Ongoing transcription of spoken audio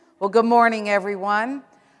Well, good morning, everyone.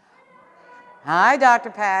 Hi,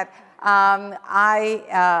 Dr. Pat.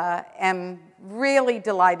 I am really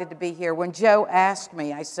delighted to be here. When Joe asked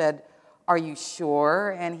me, I said, "Are you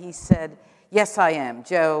sure?" And he said, "Yes, I am."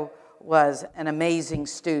 Joe was an amazing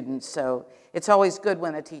student, so it's always good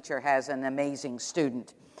when a teacher has an amazing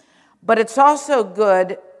student. But it's also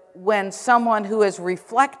good when someone who is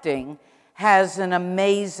reflecting has an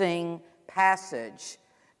amazing passage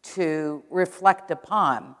to reflect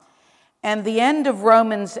upon. And the end of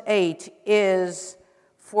Romans 8 is,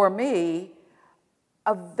 for me,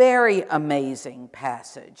 a very amazing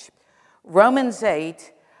passage. Romans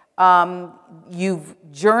 8, you've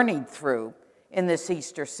journeyed through in this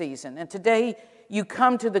Easter season. And today you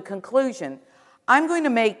come to the conclusion. I'm going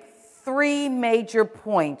to make three major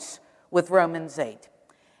points with Romans 8.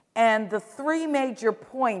 And the three major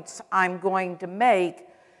points I'm going to make,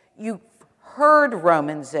 you heard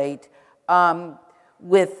Romans 8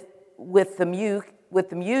 with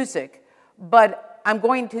the music, but I'm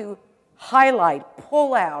going to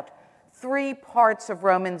pull out three parts of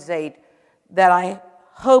Romans 8 that I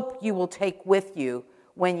hope you will take with you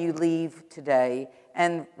when you leave today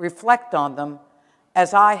and reflect on them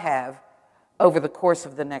as I have over the course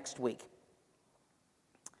of the next week.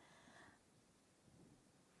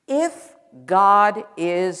 If God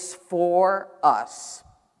is for us,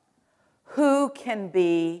 who can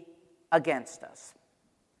be against us?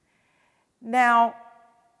 Now,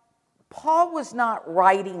 Paul was not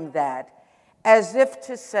writing that as if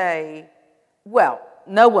to say, well,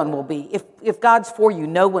 no one will be, if God's for you,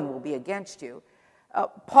 no one will be against you.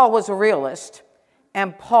 Paul was a realist,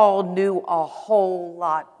 and Paul knew a whole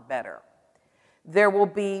lot better. There will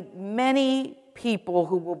be many people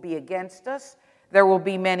who will be against us. There will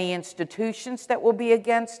be many institutions that will be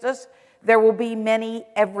against us. There will be many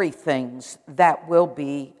everythings that will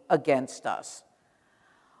be against us.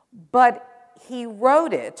 But he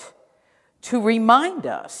wrote it to remind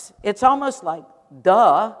us. It's almost like,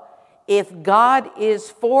 duh, if God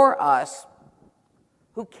is for us,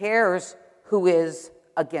 who cares who is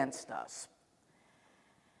against us?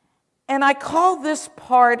 And I call this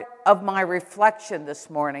part of my reflection this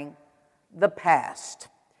morning the past.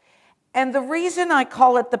 And the reason I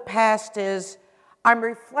call it the past is I'm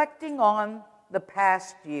reflecting on the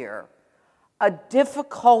past year, a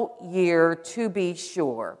difficult year to be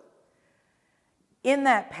sure. In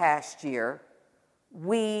that past year,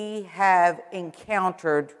 we have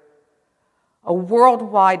encountered a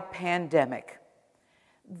worldwide pandemic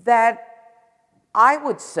that I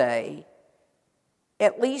would say,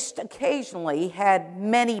 at least occasionally, had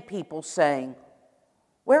many people saying,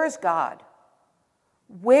 "Where is God?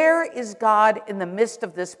 Where is God in the midst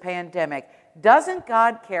of this pandemic? Doesn't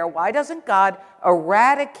God care? Why doesn't God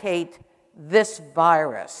eradicate this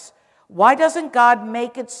virus? Why doesn't God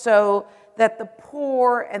make it so that the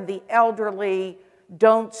poor and the elderly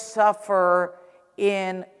don't suffer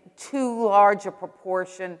in too large a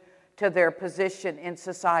proportion to their position in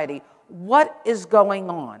society? What is going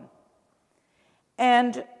on?"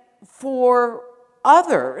 And for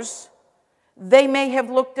others, they may have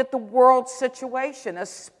looked at the world situation,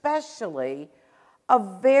 especially a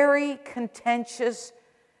very contentious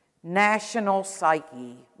national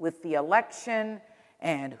psyche with the election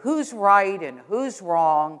and who's right and who's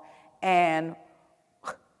wrong. And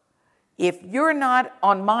if you're not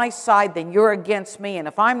on my side, then you're against me. And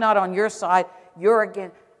if I'm not on your side, you're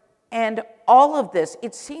against. And all of this,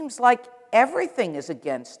 it seems like everything is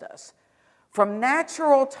against us. From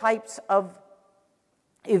natural types of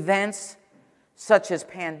events, such as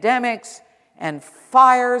pandemics and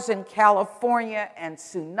fires in California and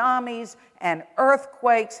tsunamis and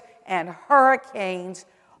earthquakes and hurricanes,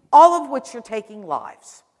 all of which are taking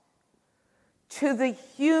lives, to the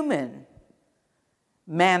human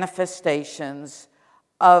manifestations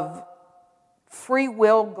of free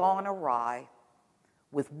will gone awry,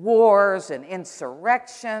 with wars and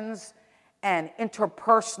insurrections and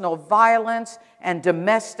interpersonal violence and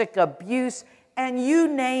domestic abuse, and you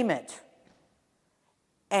name it.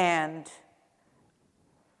 And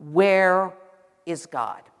where is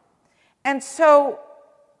God? And so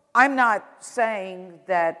I'm not saying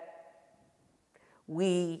that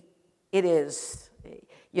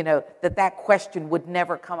that question would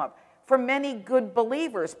never come up. For many good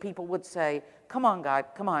believers, people would say, "Come on, God,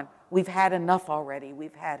 come on. We've had enough already.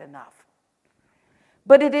 We've had enough."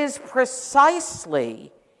 But it is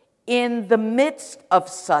precisely in the midst of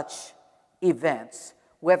such events,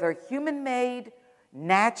 whether human-made,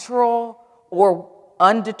 natural, or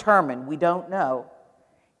undetermined, we don't know,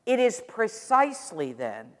 it is precisely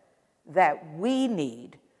then that we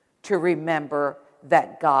need to remember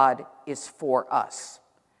that God is for us.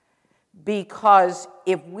 Because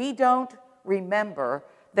if we don't remember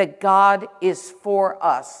that God is for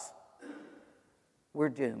us, we're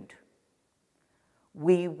doomed.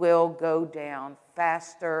 We will go down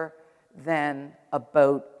faster than a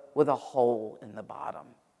boat with a hole in the bottom.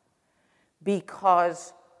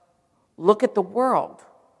 Because look at the world.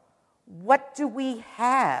 What do we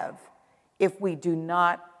have if we do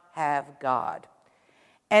not have God?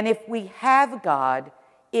 And if we have God,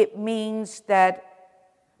 it means that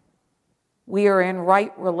we are in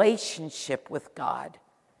right relationship with God.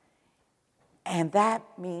 And that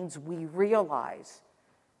means we realize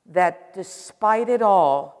that despite it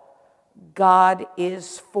all, God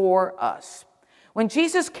is for us. When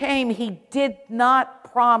Jesus came, he did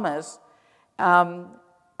not promise a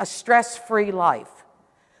stress-free life.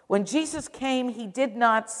 When Jesus came, he did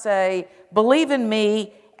not say, believe in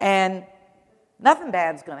me and nothing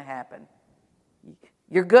bad's going to happen.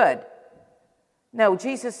 You're good. No,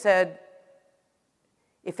 Jesus said,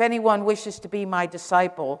 if anyone wishes to be my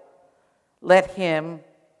disciple, let him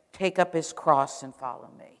take up his cross and follow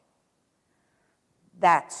me.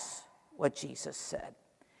 That's what Jesus said.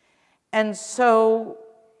 And so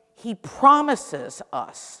he promises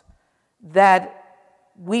us that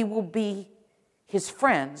we will be his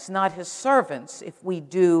friends, not his servants, if we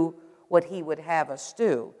do what he would have us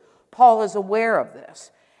do. Paul is aware of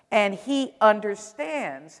this, and he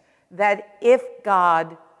understands that if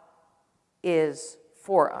God is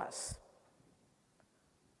for us,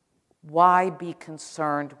 why be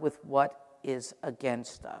concerned with what is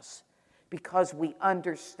against us? Because we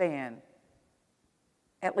understand,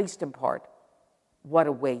 at least in part, what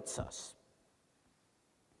awaits us.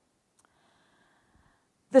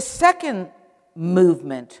 The second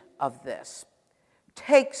movement of this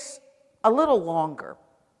takes a little longer,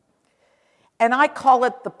 and I call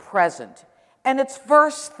it the present. And it's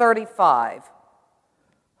verse 35.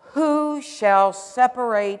 Who shall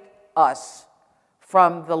separate us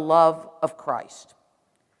from the love of Christ?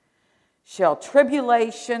 Shall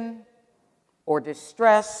tribulation or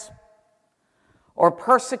distress or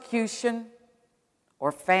persecution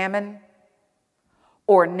or famine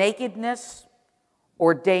or nakedness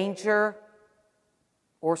or danger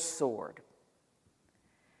or sword?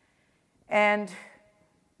 And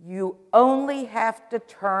you only have to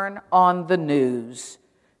turn on the news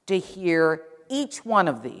to hear each one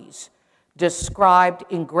of these described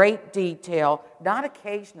in great detail, not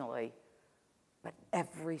occasionally, but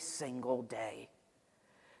every single day.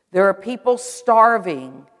 There are people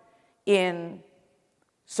starving in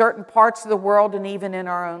certain parts of the world and even in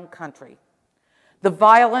our own country. The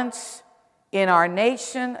violence in our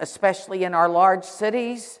nation, especially in our large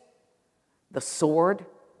cities, the sword,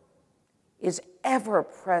 is ever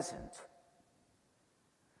present.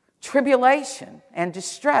 Tribulation and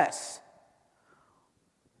distress.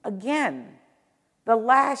 Again, the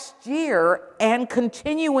last year and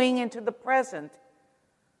continuing into the present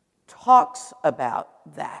talks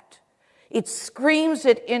about that. It screams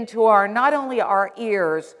it into not only our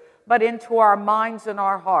ears, but into our minds and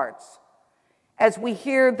our hearts as we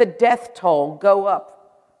hear the death toll go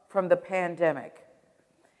up from the pandemic,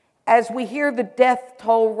 as we hear the death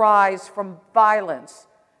toll rise from violence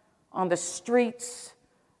on the streets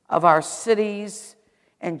of our cities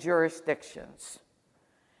and jurisdictions,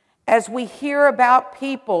 as we hear about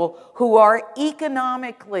people who are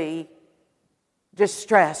economically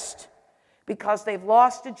distressed because they've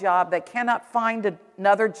lost a job, they cannot find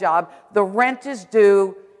another job, the rent is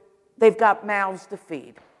due, they've got mouths to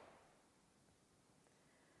feed.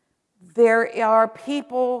 There are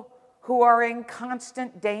people who are in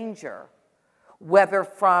constant danger, whether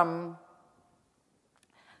from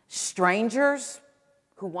strangers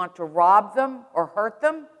who want to rob them or hurt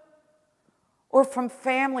them, or from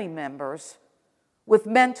family members with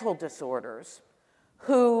mental disorders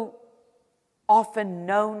who often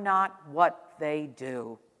know not what they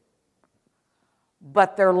do,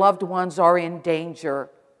 but their loved ones are in danger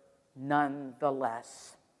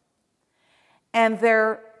nonetheless. And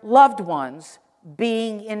their loved ones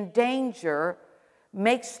being in danger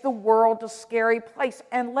makes the world a scary place.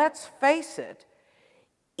 And let's face it,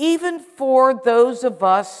 even for those of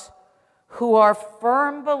us who are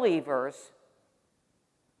firm believers,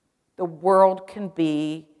 the world can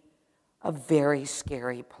be a very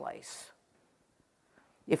scary place.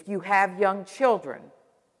 If you have young children,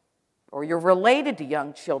 or you're related to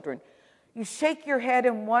young children, you shake your head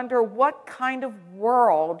and wonder what kind of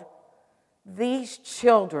world these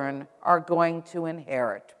children are going to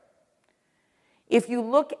inherit. If you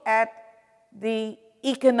look at the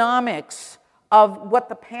economics of what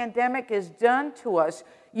the pandemic has done to us,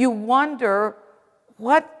 you wonder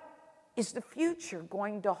what is the future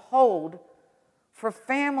going to hold for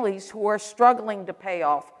families who are struggling to pay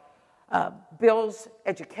off bills,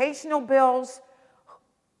 educational bills,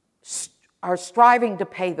 are striving to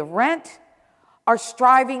pay the rent, are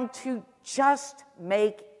striving to just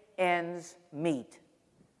make ends meet?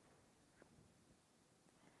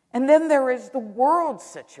 And then there is the world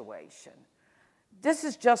situation. This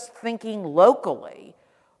is just thinking locally.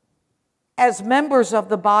 As members of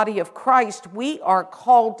the body of Christ, we are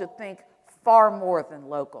called to think far more than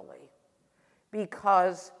locally,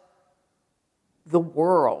 because the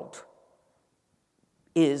world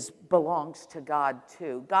belongs to God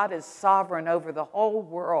too. God is sovereign over the whole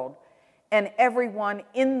world, and everyone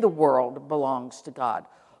in the world belongs to God.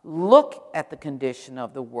 Look at the condition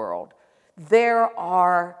of the world. There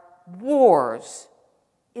are wars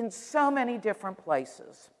in so many different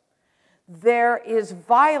places. There is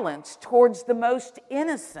violence towards the most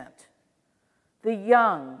innocent, the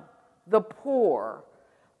young, the poor,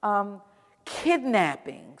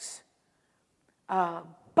 kidnappings,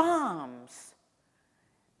 bombs,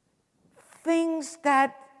 things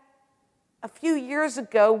that a few years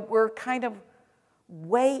ago were kind of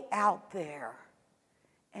way out there,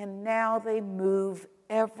 and now they move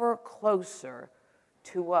ever closer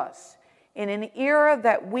to us. In an era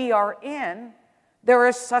that we are in, there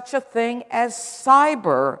is such a thing as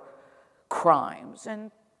cyber crimes.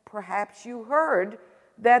 And perhaps you heard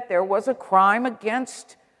that there was a crime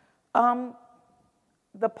against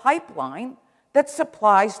the pipeline that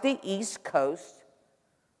supplies the East Coast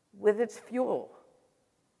with its fuel.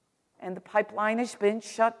 And the pipeline has been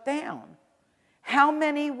shut down. How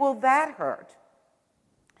many will that hurt?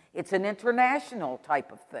 It's an international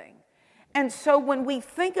type of thing. And so when we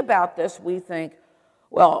think about this, we think,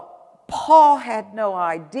 well, Paul had no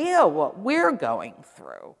idea what we're going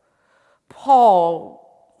through. Paul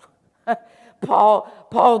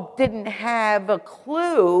didn't have a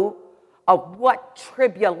clue of what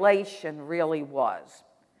tribulation really was.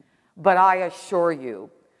 But I assure you,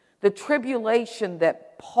 the tribulation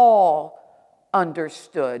that Paul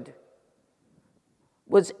understood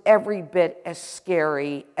was every bit as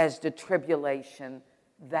scary as the tribulation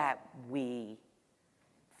that we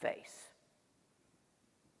face.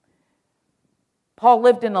 Paul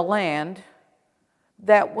lived in a land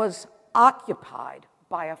that was occupied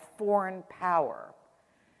by a foreign power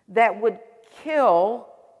that would kill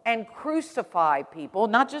and crucify people,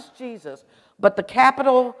 not just Jesus, but the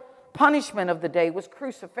capital punishment of the day was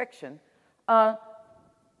crucifixion,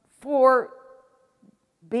 for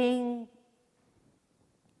being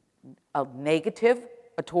negative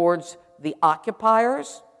towards the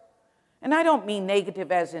occupiers. And I don't mean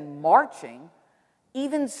negative as in marching.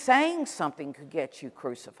 Even saying something could get you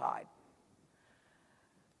crucified.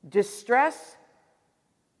 Distress.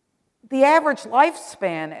 The average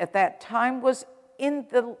lifespan at that time was in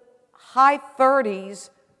the high 30s,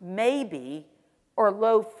 maybe, or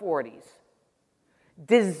low 40s.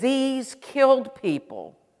 Disease killed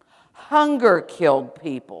people. Hunger killed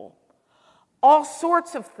people. All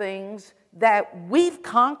sorts of things that we've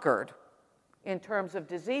conquered in terms of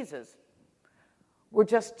diseases. We're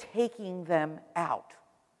just taking them out.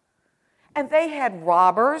 And they had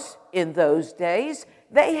robbers in those days.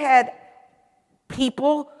 They had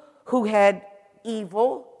people who had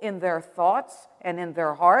evil in their thoughts and in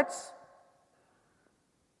their hearts.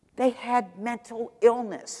 They had mental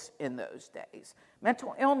illness in those days.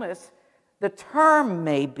 Mental illness, the term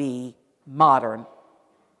may be modern,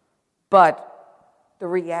 but the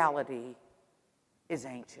reality is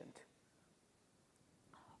ancient.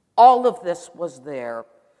 All of this was there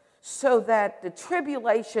so that the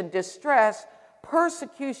tribulation, distress,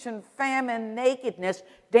 persecution, famine, nakedness,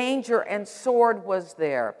 danger, and sword was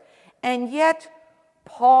there. And yet,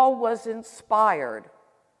 Paul was inspired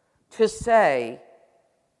to say,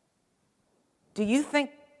 do you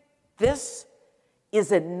think this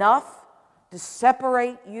is enough to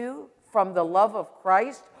separate you from the love of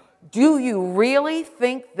Christ? Do you really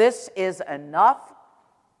think this is enough?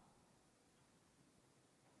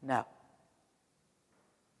 No.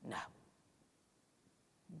 No.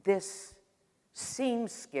 This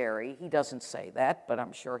seems scary. He doesn't say that, but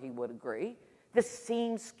I'm sure he would agree. This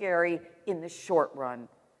seems scary in the short run.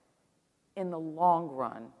 In the long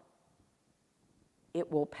run,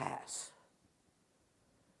 it will pass.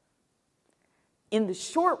 In the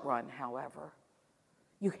short run, however,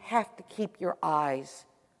 you have to keep your eyes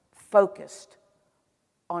focused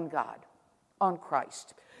on God, on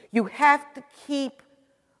Christ. You have to keep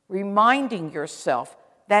reminding yourself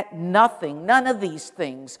that none of these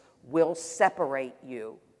things will separate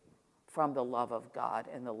you from the love of God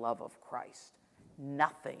and the love of Christ.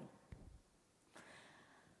 Nothing.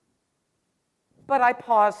 But I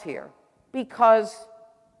pause here because,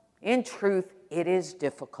 in truth, it is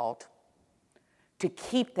difficult to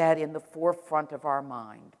keep that in the forefront of our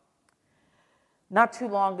mind. Not too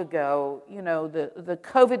long ago, the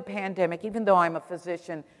COVID pandemic, even though I'm a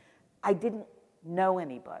physician, I didn't know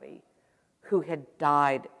anybody who had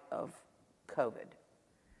died of COVID.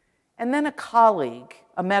 And then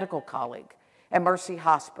a medical colleague at Mercy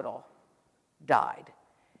Hospital died.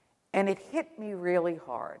 And it hit me really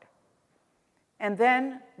hard. And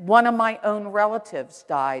then one of my own relatives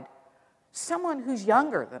died. Someone who's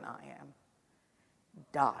younger than I am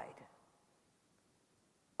died.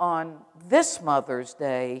 On this Mother's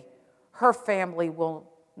Day, her family will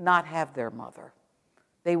not have their mother.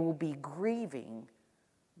 They will be grieving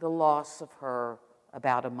the loss of her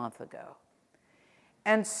about a month ago.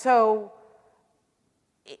 And so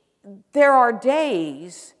there are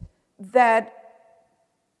days that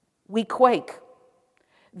we quake.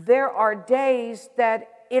 There are days that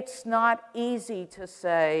it's not easy to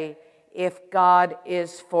say, if God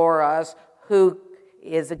is for us, who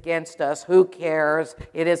is against us? Who cares?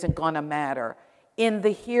 It isn't going to matter. In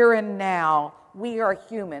the here and now, we are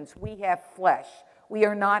humans. We have flesh. We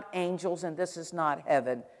are not angels, and this is not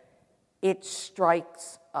heaven. It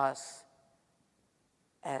strikes us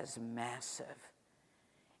as massive.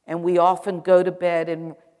 And we often go to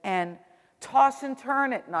bed and toss and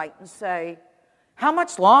turn at night and say, how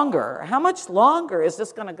much longer? How much longer is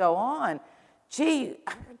this going to go on? Gee,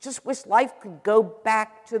 I just wish life could go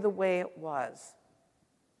back to the way it was.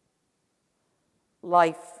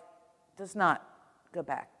 Life does not go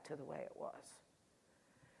back to the way it was.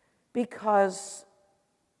 Because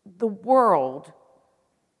the world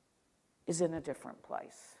is in a different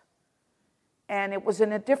place. And it was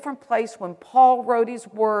in a different place when Paul wrote his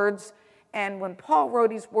words. And when Paul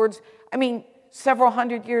wrote his words, several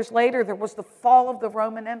hundred years later, there was the fall of the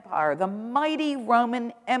Roman Empire. The mighty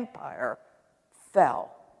Roman Empire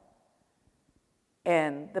fell.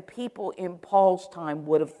 And the people in Paul's time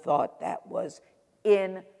would have thought that was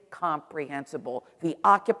incomprehensible. The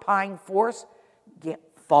occupying force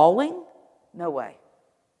falling? No way.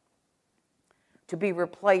 To be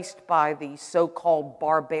replaced by the so-called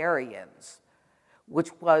barbarians,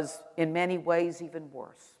 which was in many ways even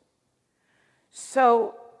worse.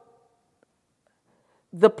 So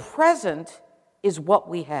the present is what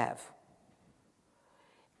we have.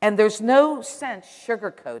 And there's no sense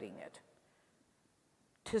sugarcoating it.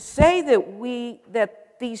 To say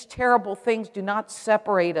that these terrible things do not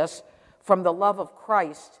separate us from the love of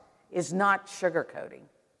Christ is not sugarcoating.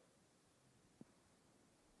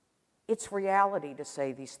 It's reality to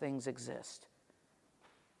say these things exist.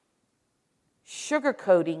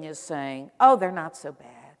 Sugarcoating is saying, oh, they're not so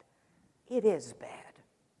bad. It is bad.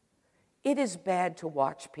 It is bad to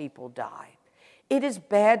watch people die. It is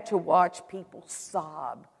bad to watch people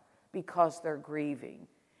sob because they're grieving.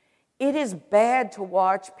 It is bad to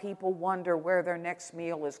watch people wonder where their next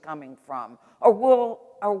meal is coming from, or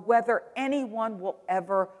whether anyone will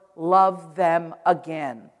ever love them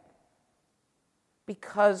again,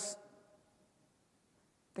 because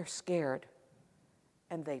they're scared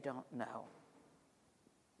and they don't know.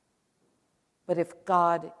 But if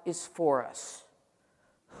God is for us,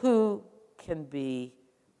 who can be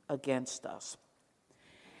against us?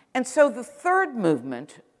 And so the third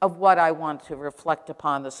movement of what I want to reflect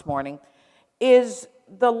upon this morning is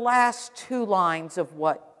the last two lines of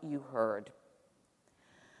what you heard.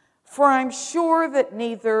 For I'm sure that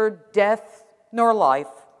neither death nor life,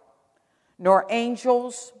 nor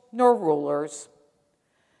angels nor rulers,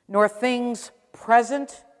 nor things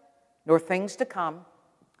present, nor things to come,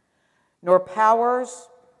 nor powers,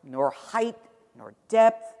 nor height, nor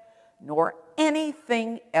depth, nor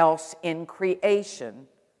anything else in creation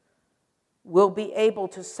will be able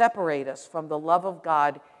to separate us from the love of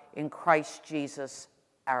God in Christ Jesus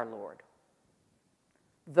our Lord.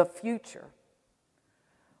 The future.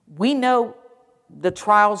 We know the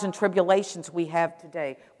trials and tribulations we have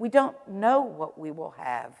today. We don't know what we will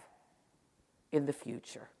have in the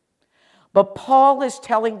future. But Paul is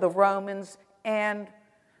telling the Romans, and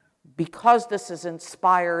because this is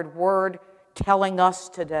inspired word telling us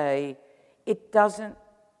today, it doesn't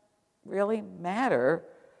really matter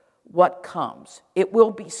what comes. It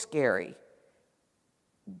will be scary,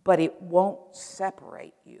 but it won't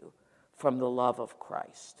separate you from the love of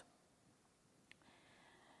Christ.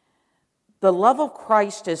 The love of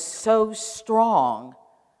Christ is so strong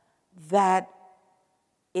that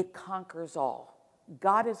it conquers all.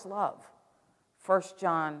 God is love. 1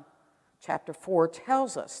 John chapter 4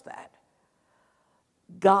 tells us that.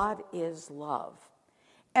 God is love.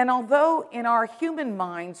 And although in our human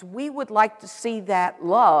minds we would like to see that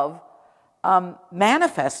love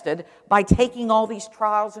manifested by taking all these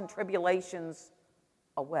trials and tribulations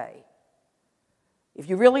away. If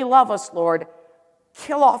you really love us, Lord,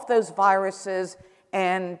 kill off those viruses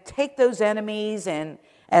and take those enemies, and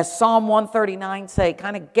as Psalm 139 say,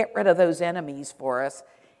 kind of get rid of those enemies for us,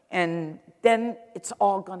 and then it's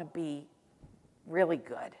all going to be really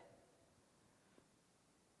good.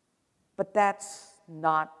 But that's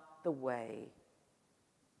not the way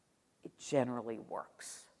it generally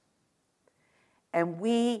works. And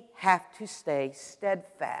we have to stay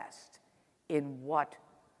steadfast in what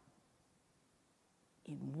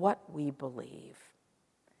we believe,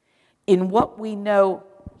 in what we know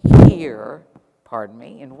here,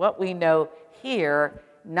 in what we know here,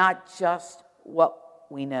 not just what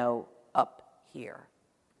we know up here.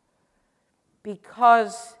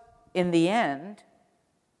 Because in the end,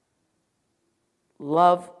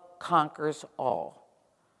 love conquers all.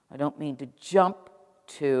 I don't mean to jump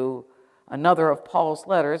to another of Paul's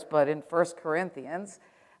letters, but in 1 Corinthians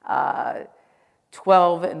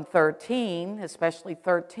 12 and 13, especially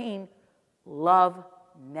 13, love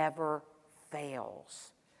never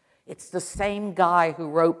fails. It's the same guy who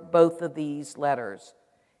wrote both of these letters.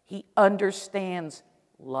 He understands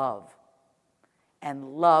love,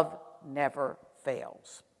 and love never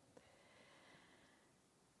fails.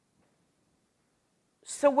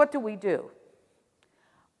 So what do we do?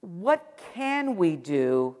 What can we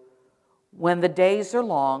do when the days are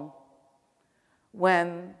long,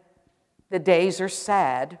 when the days are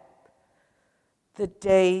sad, the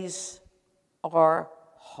days are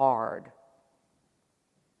hard?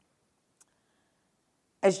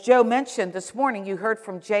 As Joe mentioned this morning, you heard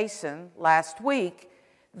from Jason last week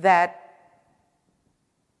that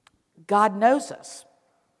God knows us,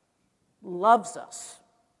 loves us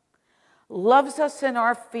in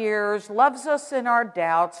our fears, loves us in our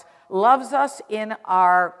doubts, loves us in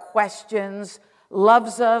our questions,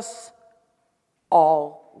 loves us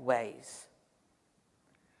always.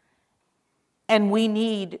 And we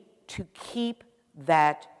need to keep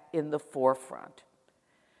that in the forefront.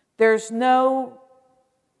 There's no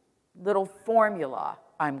little formula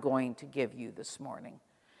I'm going to give you this morning.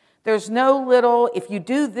 There's no little, if you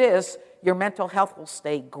do this, your mental health will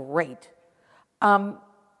stay great.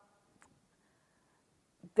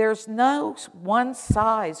 There's no one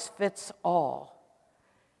size fits all,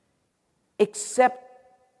 except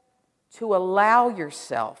to allow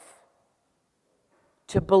yourself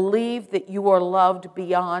to believe that you are loved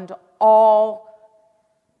beyond all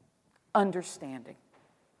understanding.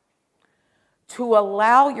 To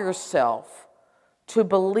allow yourself to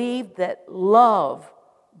believe that love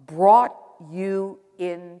brought you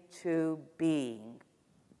into being.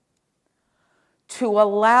 To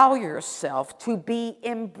allow yourself to be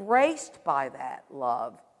embraced by that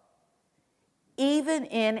love, even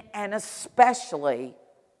in and especially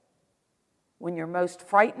when you're most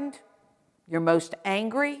frightened, you're most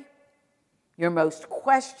angry, you're most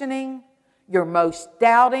questioning, you're most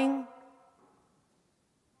doubting,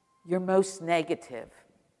 you're most negative.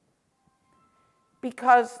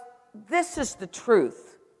 Because this is the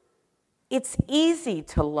truth. It's easy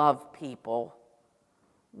to love people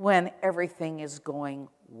when everything is going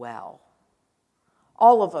well.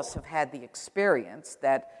 All of us have had the experience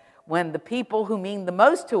that when the people who mean the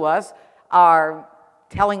most to us are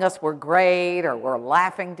telling us we're great or we're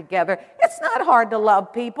laughing together, it's not hard to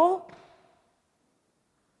love people.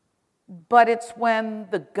 But it's when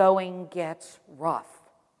the going gets rough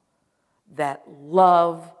that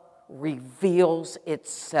love reveals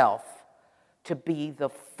itself to be the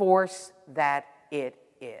force that it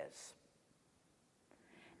is.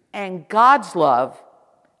 And God's love,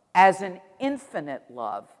 as an infinite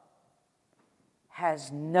love,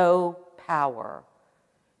 has no power,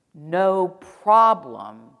 no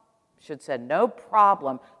problem, no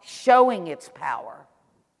problem showing its power.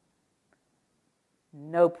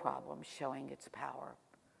 No problem showing its power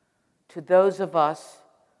to those of us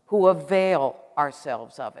who avail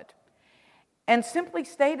ourselves of it. And simply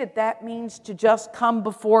stated, that means to just come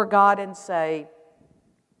before God and say,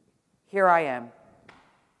 here I am.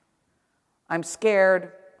 I'm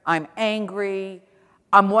scared, I'm angry,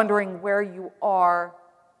 I'm wondering where you are.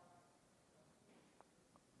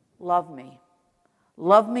 Love me.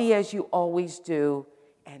 Love me as you always do,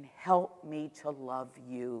 and help me to love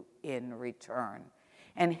you in return.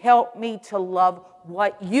 And help me to love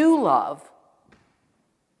what you love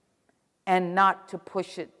and not to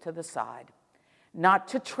push it to the side. Not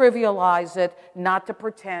to trivialize it, not to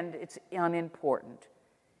pretend it's unimportant.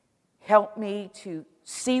 Help me to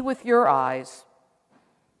see with your eyes,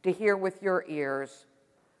 to hear with your ears.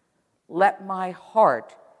 Let my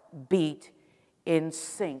heart beat in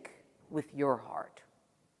sync with your heart.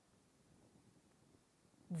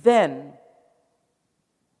 Then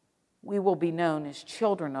we will be known as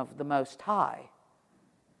children of the Most High,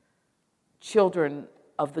 children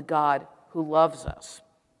of the God who loves us.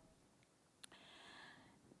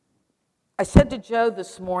 I said to Joe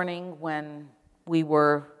this morning when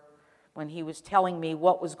he was telling me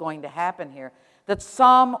what was going to happen here, that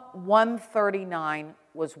Psalm 139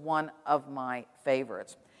 was one of my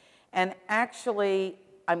favorites. And actually,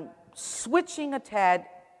 I'm switching a tad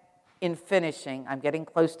in finishing. I'm getting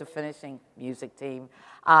close to finishing, music team.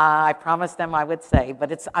 I promised them I would say,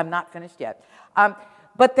 but I'm not finished yet.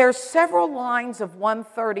 But there's several lines of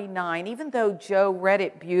 139, even though Joe read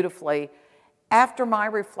it beautifully. After my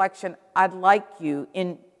reflection, I'd like you,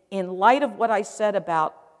 in light of what I said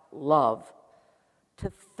about love, to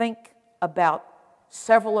think about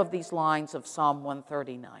several of these lines of Psalm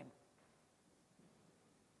 139.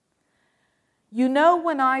 You know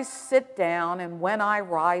when I sit down and when I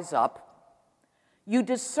rise up, you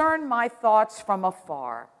discern my thoughts from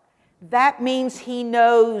afar. That means he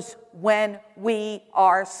knows when we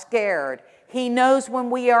are scared. He knows when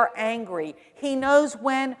we are angry. He knows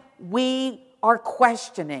when we are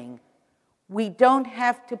questioning. We don't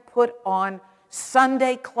have to put on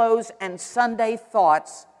Sunday clothes and Sunday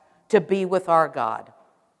thoughts to be with our God.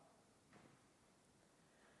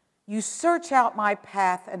 You search out my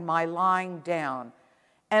path and my lying down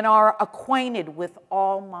and are acquainted with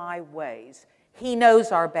all my ways. He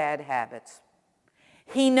knows our bad habits.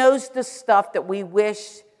 He knows the stuff that we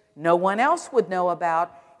wish no one else would know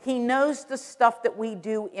about. He knows the stuff that we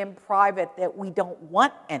do in private that we don't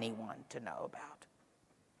want anyone to know about.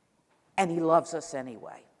 And he loves us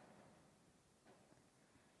anyway.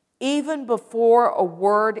 Even before a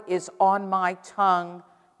word is on my tongue,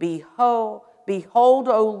 behold,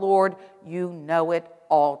 O Lord, you know it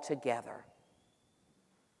altogether.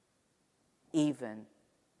 Even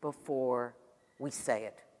before we say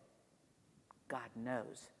it, God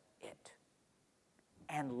knows it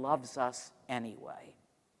and loves us anyway.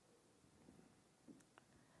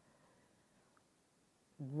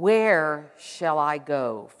 Where shall I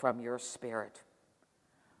go from your spirit?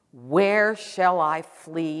 Where shall I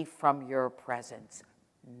flee from your presence?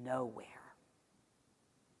 Nowhere.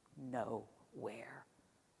 Nowhere.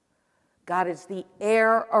 God is the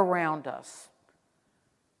air around us.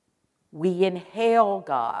 We inhale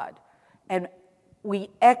God and we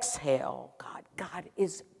exhale God. God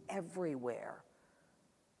is everywhere.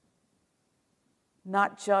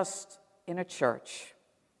 Not just in a church,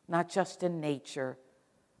 not just in nature,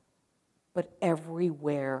 but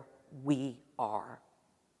everywhere we are.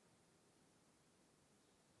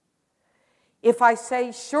 If I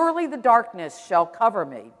say, surely the darkness shall cover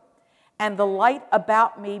me, and the light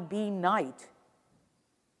about me be night,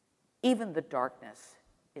 even the darkness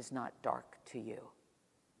is not dark to you.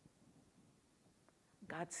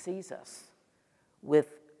 God sees us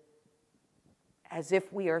as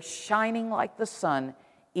if we are shining like the sun,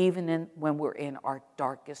 even when we're in our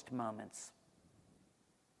darkest moments.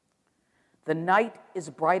 The night is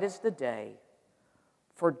bright as the day,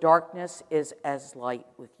 for darkness is as light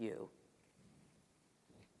with you.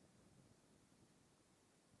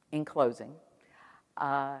 In closing,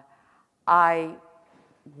 I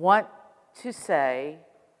want to say,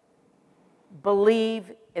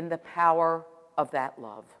 believe in the power of that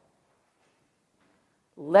love.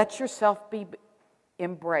 Let yourself be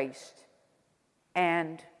embraced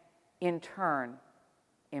and, in turn,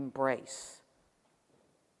 embrace.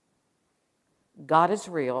 God is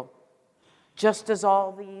real, just as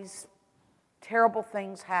all these terrible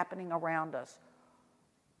things happening around us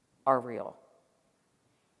are real.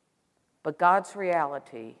 But God's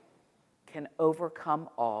reality can overcome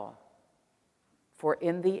all, for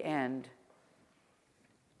in the end,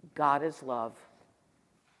 God is love,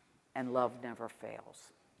 and love never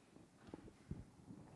fails.